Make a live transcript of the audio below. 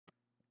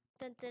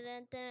Dun, dun,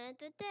 dun, dun,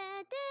 dun,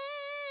 dun, dun.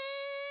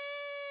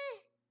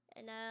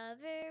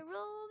 Another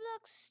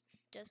Roblox.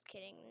 Just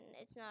kidding.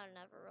 It's not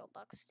another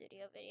Roblox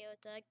studio video.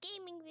 It's a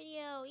gaming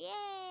video.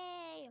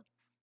 Yay!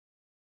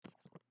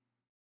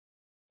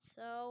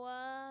 So,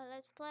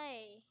 let's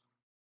play.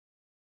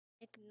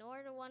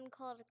 Ignore the one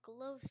called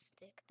Glow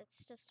Stick.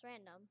 That's just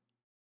random.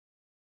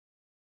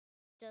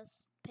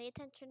 Just pay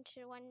attention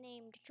to one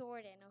named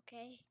Jordan,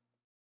 okay?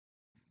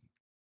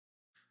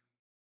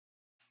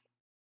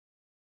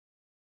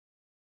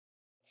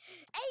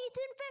 Hey, it's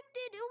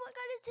infected! Oh my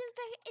god, it's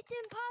infected! It's an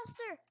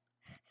imposter!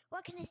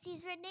 What can I see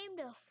his red name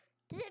though?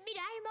 Does it mean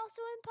I am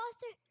also an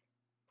imposter?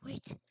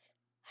 Wait,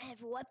 I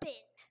have a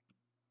weapon.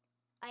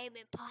 I am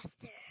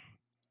imposter.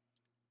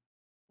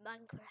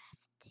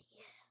 Minecraft,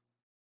 yeah.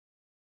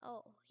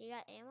 Oh, you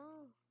got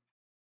ammo?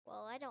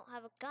 Well, I don't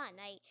have a gun.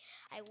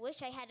 I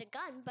wish I had a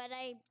gun, but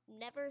I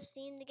never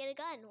seem to get a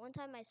gun. One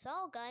time I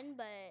saw a gun,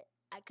 but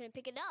I couldn't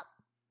pick it up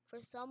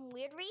for some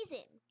weird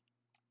reason.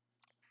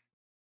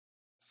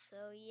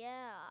 So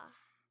yeah,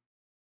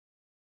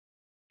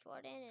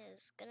 Jordan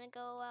is gonna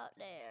go out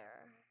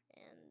there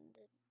and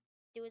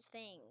do his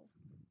thing.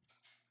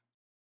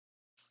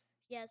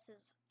 He has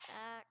his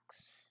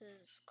axe,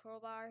 his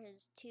crowbar,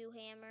 his 2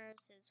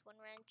 hammers, his 1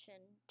 wrench,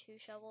 and 2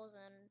 shovels,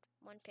 and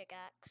 1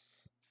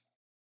 pickaxe.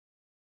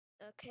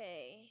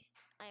 Okay,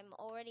 I'm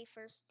already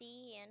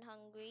thirsty and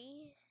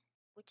hungry,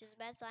 which is a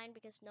bad sign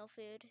because no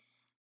food.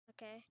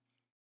 Okay,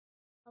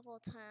 level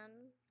 10.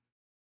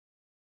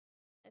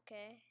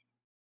 Okay,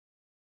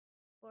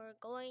 we're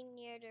going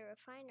near the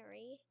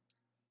refinery.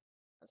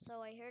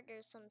 So I heard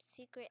there's some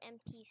secret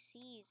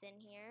NPCs in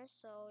here.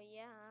 So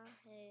yeah,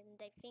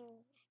 and I think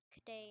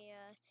they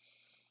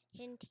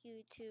hint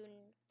you to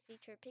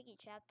future Piggy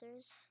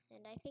chapters.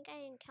 And I think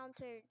I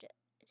encountered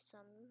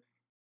some,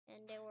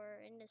 and they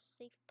were in the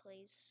safe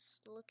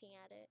place looking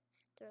at it.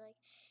 They're like,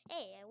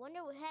 "Hey, I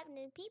wonder what happened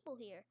to people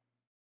here."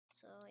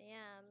 So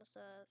yeah, I must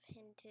have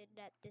hinted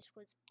that this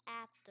was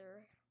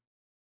after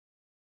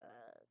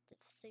the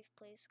safe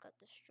place got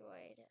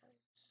destroyed.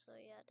 So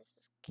yeah, this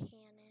is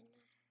canon.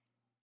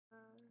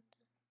 And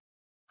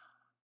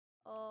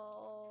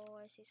oh,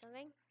 I see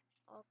something.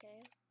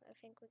 Okay, I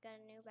think we got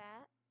a new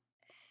bat.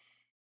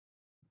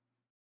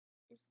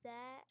 Is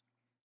that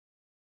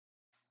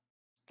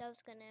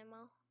was gun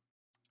ammo?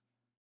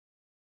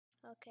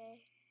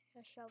 Okay,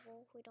 a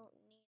shovel. We don't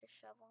need a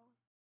shovel.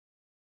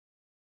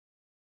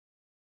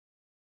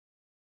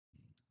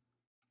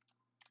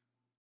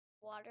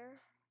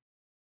 Water.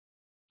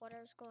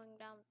 Water's going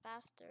down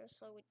faster,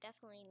 so we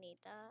definitely need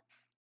that.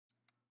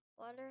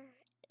 Water.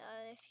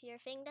 If your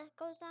thing that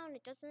goes down,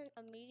 it doesn't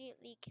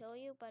immediately kill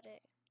you, but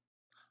it.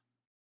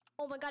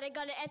 Oh my god! I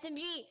got an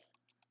SMG,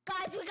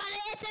 guys. We got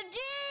an SMG.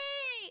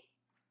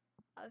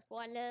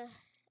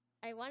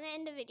 I wanna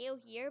end the video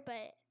here,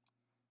 but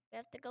we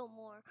have to go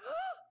more.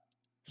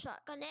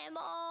 Shotgun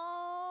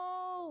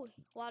ammo!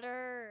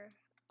 Water!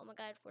 Oh my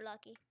god, we're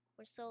lucky.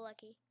 We're so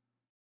lucky.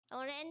 I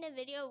want to end the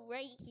video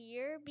right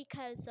here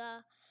because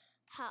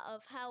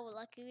how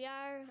lucky we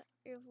are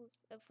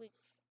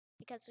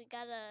because we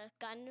got a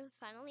gun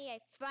finally. I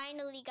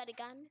finally got a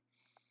gun.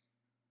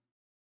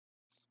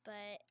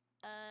 But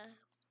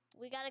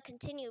we gotta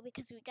continue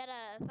because we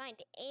gotta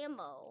find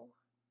ammo.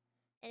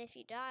 And if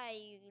you die,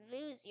 you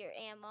lose your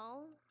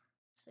ammo.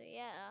 So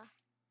yeah.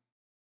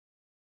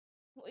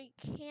 We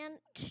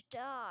can't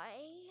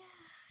die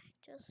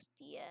just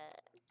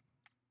yet.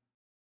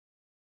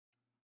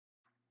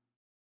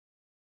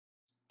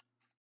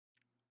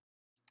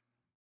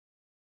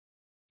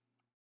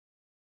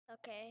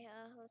 Okay,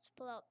 let's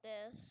pull out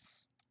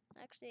this.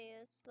 Actually,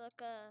 let's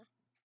look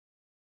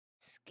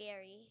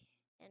scary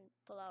and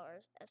pull out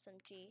our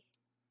SMG.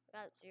 I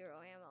got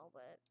 0 ammo,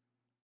 but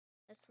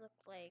let's look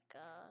like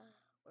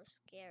we're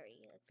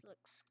scary. Let's look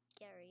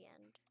scary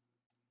and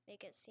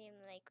make it seem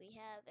like we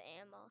have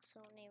ammo,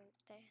 so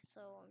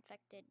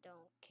infected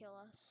don't kill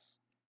us.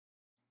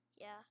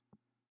 Yeah.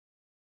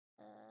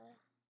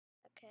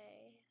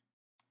 Okay.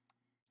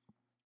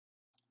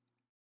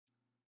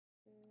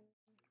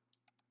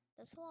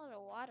 That's a lot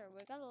of water.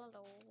 We got a lot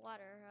of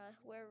water.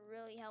 We're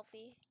really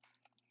healthy.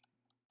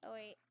 Oh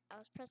wait, I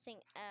was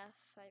pressing F.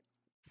 I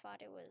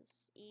thought it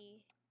was E.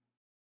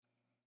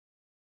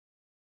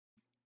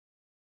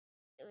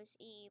 It was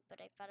E, but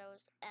I thought it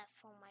was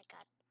F. Oh my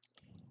god.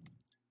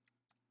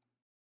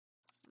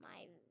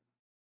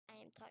 I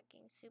am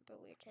talking super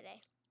weird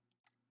today.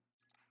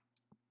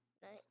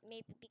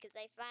 Maybe because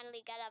I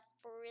finally got a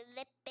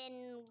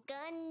flippin'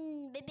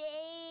 gun, baby!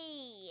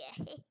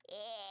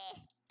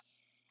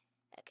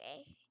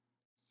 Okay.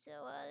 So,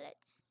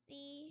 let's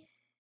see.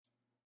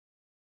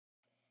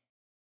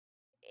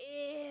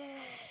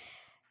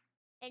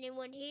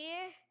 Anyone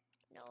here?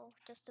 No,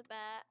 just a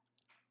bat.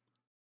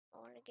 I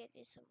want to give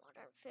you some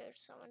water and food,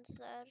 someone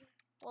said.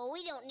 Well,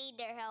 we don't need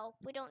their help.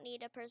 We don't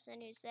need a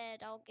person who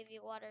said, I'll give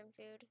you water and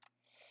food.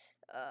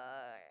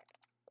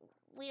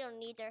 We don't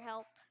need their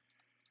help.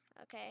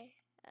 Okay.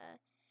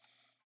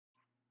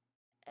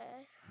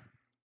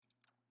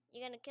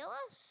 You gonna kill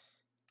us?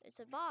 It's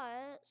a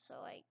bot, so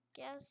I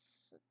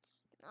guess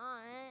it's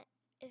not.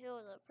 If it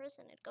was a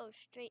person, it'd go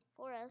straight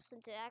for us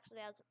since it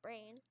actually has a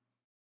brain.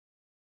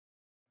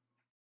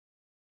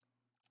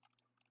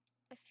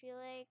 I feel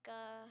like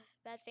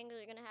bad things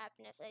are gonna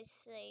happen if I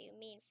say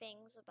mean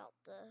things about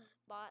the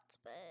bots,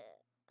 but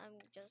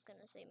I'm just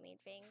gonna say mean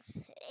things.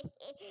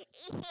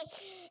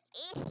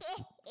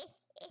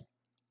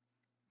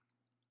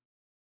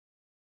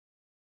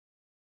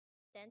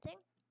 Dancing?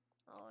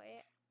 Oh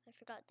yeah, I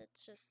forgot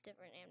that's just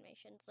different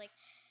animations. Like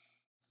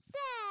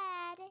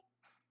sad,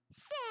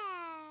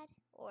 sad,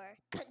 or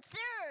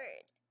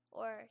concerned,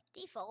 or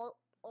default,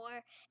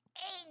 or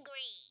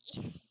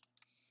angry.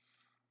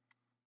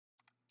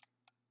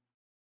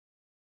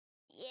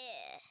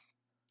 Yeah.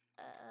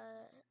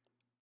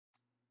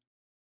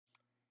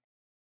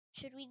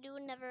 Should we do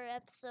another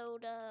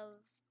episode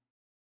of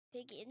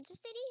Piggy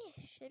Intercity?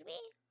 Should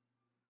we?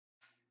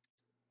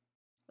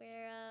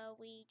 Where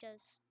we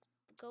just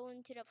go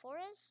into the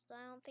forest?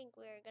 I don't think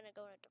we're gonna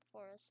go into the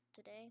forest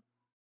today.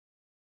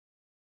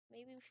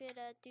 Maybe we should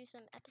do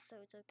some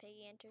episodes of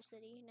Piggy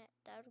Intercity.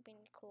 That would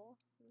be cool.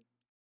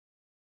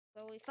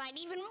 Where we find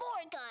even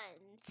more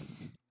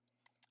guns.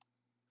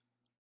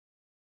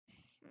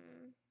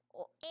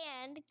 Oh,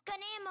 and gun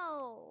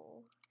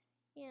ammo.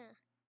 Yeah.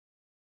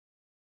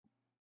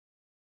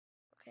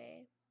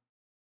 Okay.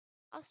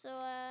 Also,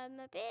 I'm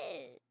a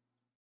bit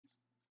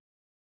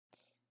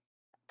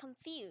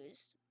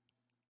confused.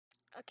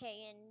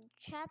 Okay, in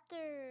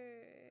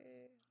chapter...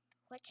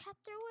 What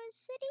chapter was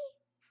City?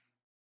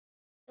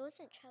 It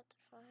wasn't chapter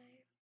 5.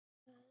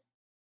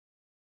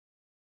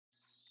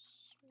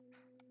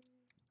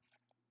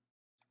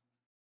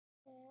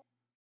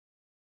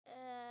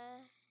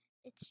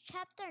 It's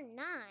chapter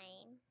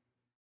 9.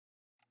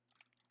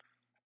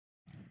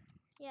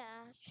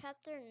 Yeah,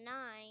 chapter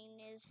 9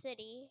 is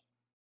City.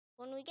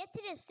 When we get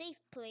to the safe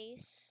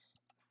place...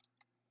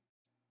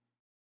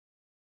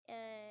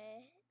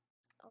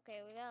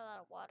 Okay, we got a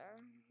lot of water.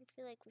 I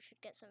feel like we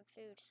should get some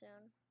food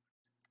soon.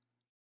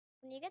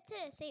 When you get to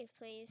the safe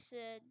place,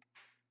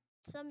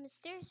 some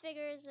mysterious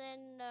figures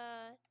and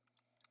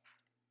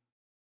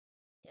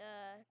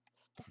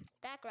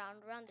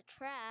background around the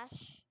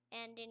trash,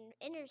 and in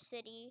inner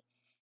city,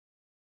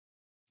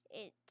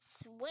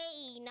 it's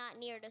way not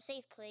near the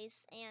safe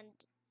place, and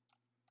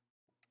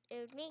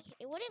it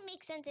wouldn't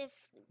make sense if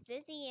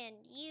Zizzy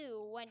and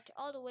you went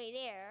all the way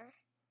there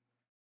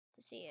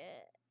to see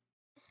it.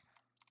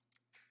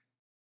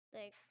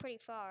 Like, pretty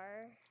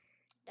far.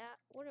 That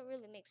wouldn't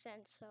really make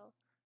sense, so...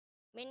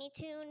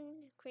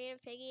 Minitoon,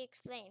 Creative Piggy,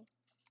 explain.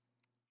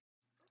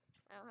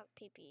 I don't have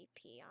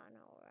PPP on,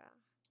 or...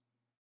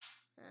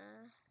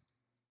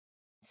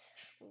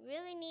 We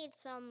really need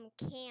some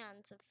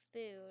cans of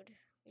food.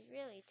 We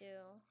really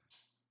do.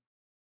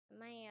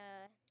 My,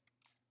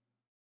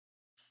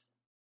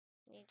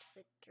 needs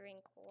to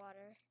drink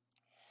water.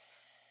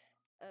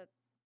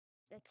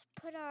 Let's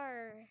put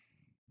our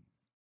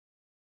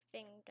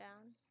thing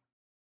down.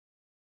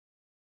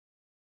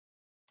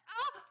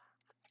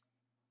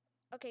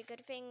 Okay,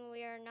 good thing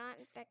we are not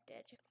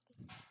infected.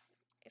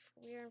 If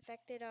we are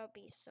infected, I'll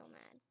be so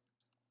mad.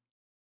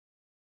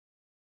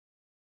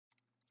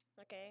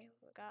 Okay,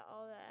 we got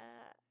all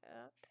that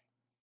up.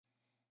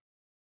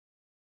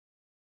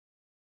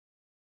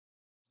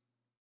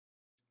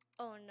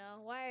 Oh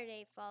no, why are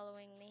they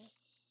following me?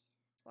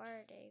 Why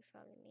are they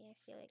following me? I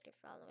feel like they're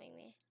following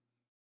me.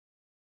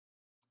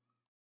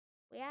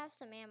 We have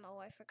some ammo,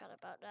 I forgot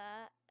about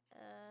that.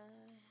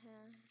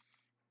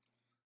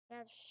 We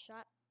have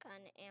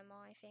shotgun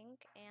ammo, I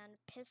think, and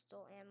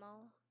pistol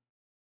ammo.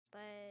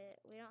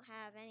 But we don't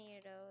have any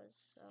of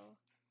those, so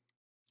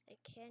I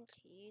can't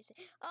use it.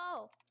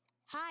 Oh!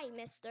 Hi,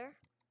 mister.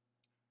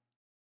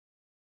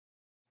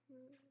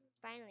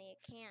 Finally,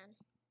 a can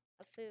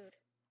of food.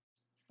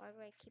 Why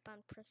do I keep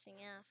on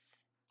pressing F?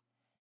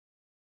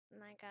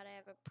 My god, I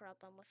have a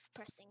problem with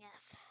pressing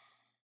F.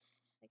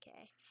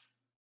 Okay.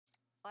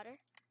 Water?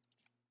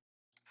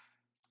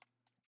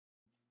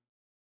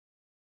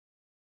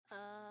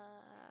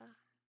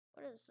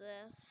 What is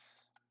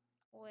this?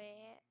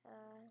 Wait,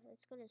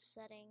 let's go to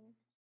settings.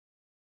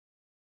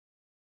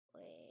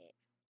 Wait,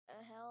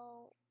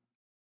 hell,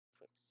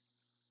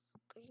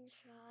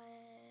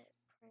 screenshot,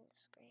 print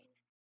screen.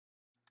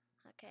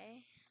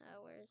 Okay,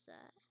 where is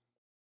that?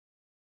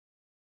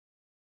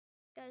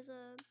 Guys,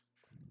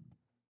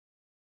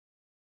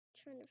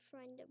 trying to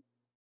find a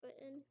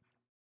button.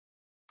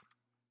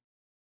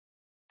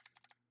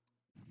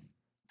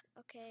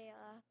 Okay,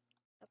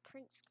 a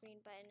print screen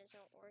button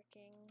isn't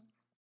working.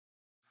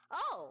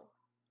 Oh!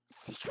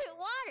 Secret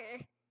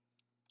water!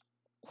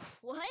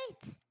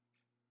 What?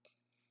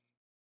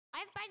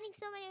 I'm finding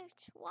so many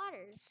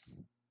waters.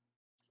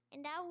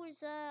 And that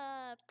was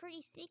a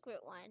pretty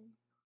secret one.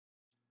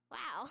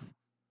 Wow.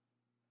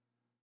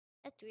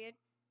 That's weird.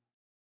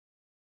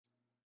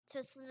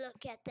 Just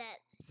look at that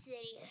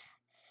city.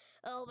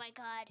 Oh my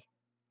god.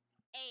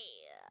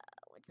 Hey,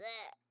 what's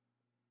that?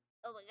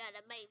 Oh my god,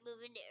 I might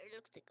move in there. It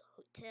looks like a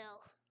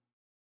hotel.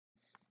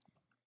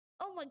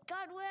 Oh my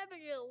god, what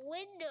happened to the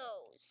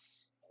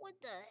windows? What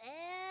the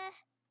heck?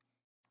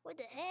 What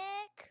the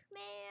heck,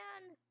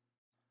 man?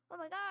 Oh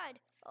my god.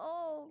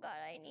 Oh god,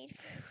 I need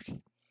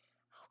food.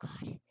 Oh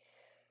god.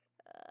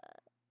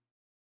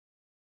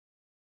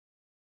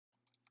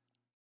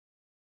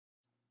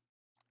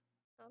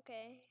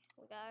 Okay,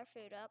 we got our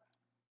food up.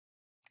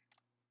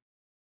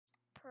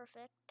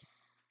 Perfect.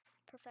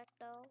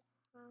 Perfecto.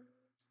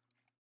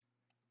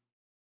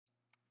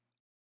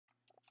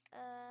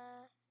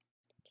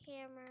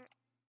 Hammer.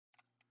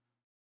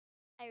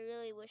 I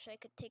really wish I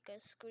could take a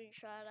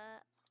screenshot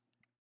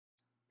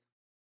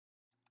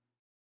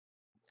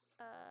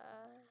of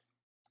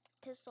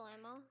pistol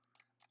ammo.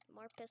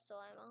 More pistol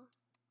ammo.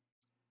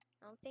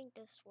 I don't think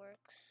this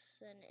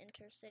works in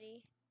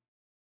Intercity.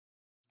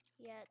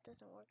 Yeah, it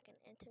doesn't work in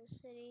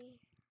Intercity,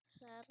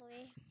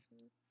 sadly.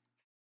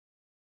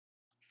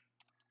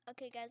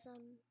 Okay, guys,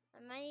 I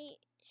might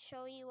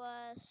show you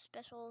a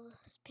special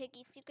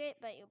piggy secret,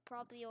 but you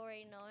probably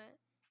already know it.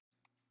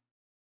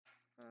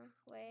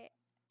 Wait.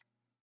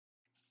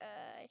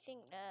 I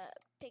think the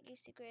piggy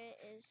secret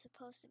is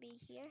supposed to be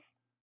here.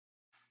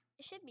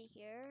 It should be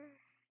here.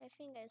 I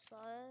think I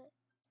saw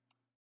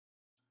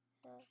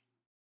it.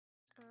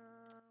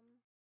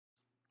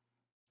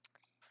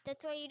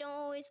 That's why you don't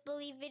always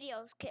believe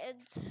videos,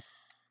 kids.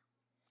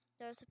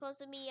 There's supposed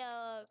to be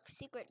a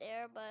secret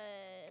there, but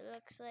it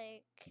looks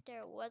like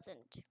there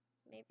wasn't.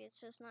 Maybe it's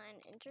just not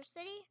in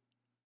Intercity?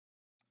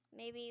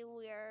 Maybe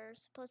we are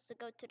supposed to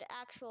go to the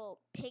actual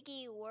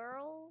piggy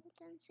world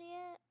and see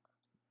it?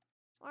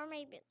 Or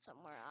maybe it's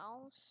somewhere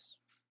else.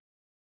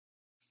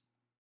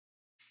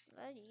 A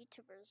lot of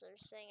YouTubers are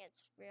saying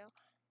it's real.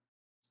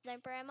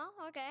 Sniper ammo?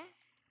 Okay.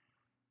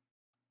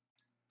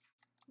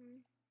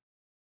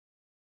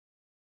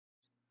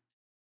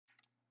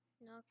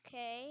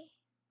 Okay.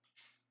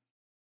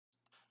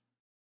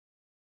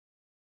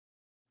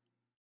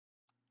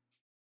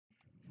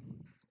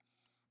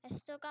 I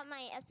still got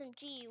my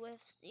SMG with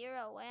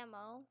 0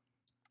 ammo.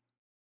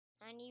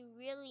 And you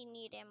really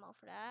need ammo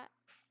for that.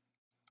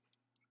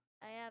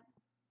 I have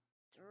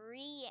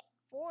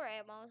 4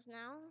 ammos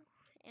now.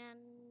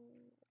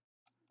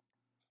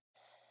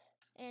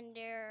 And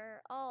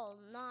they're all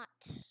not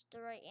the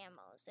right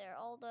ammos. They're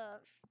all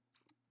the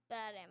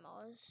bad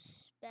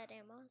ammos.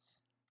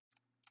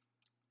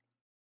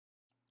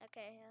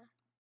 Okay,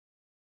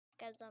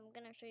 guys, I'm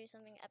gonna show you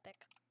something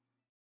epic.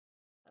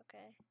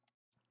 Okay.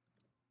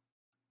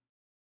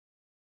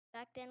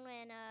 Back then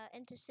when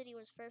Intercity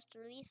was first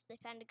released, they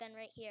found a gun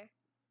right here.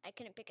 I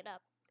couldn't pick it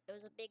up. It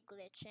was a big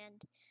glitch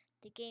and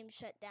the game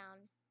shut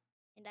down.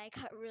 And I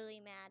got really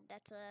mad.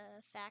 That's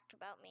a fact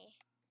about me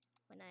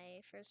when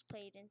I first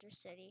played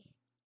Intercity.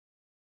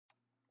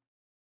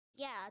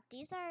 Yeah,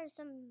 these are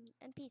some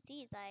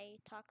NPCs I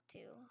talked to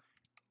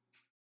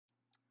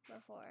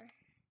before.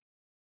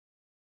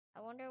 I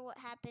wonder what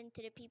happened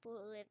to the people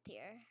who lived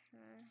here.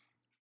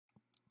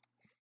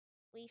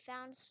 We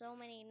found so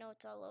many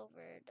notes all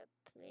over the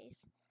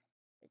place.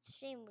 It's a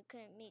shame we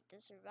couldn't meet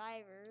the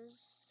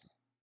survivors.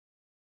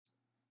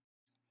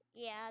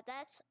 Yeah,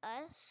 that's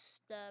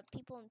us, the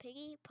people in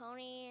Piggy,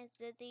 Pony,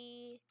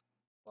 Zizzy.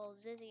 Well,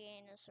 Zizzy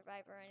ain't a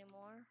survivor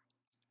anymore.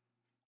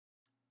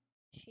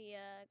 She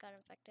got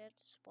infected,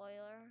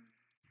 spoiler,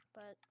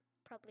 but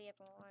probably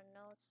everyone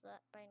knows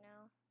that by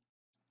now.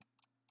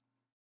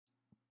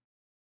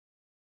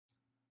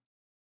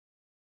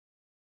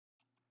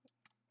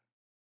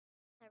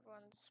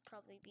 Everyone's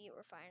probably beat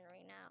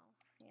Refinery now,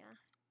 yeah.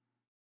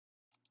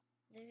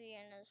 Zizzy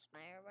and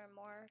Aspire were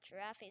more.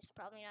 Giraffe's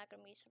probably not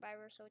gonna be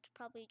survivor, so it's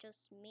probably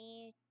just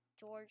me,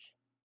 George.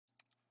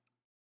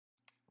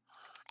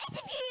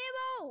 SMG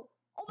ammo!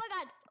 Oh my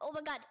god! Oh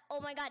my god! Oh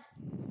my god!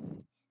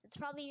 It's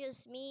probably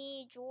just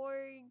me,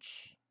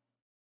 George,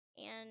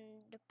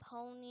 and the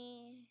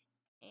Pony,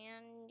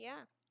 and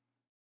yeah.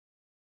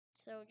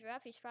 So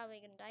Giraffe's probably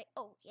gonna die.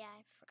 Oh yeah,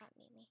 I forgot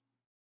Mimi.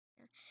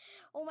 Yeah.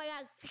 Oh my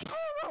god!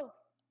 Ammo!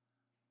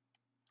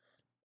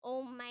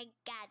 Oh my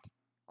god!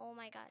 Oh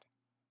my god!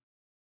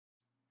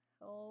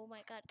 Oh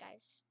my god,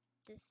 guys.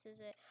 This is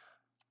it.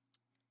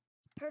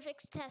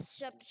 Perfect test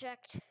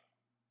subject.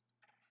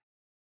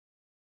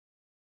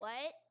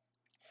 What?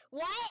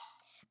 What?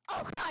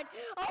 Oh god!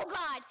 Oh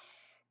god!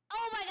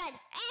 Oh my god!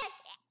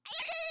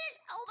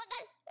 Oh my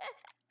god!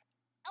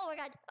 Oh my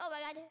god! Oh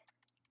my god!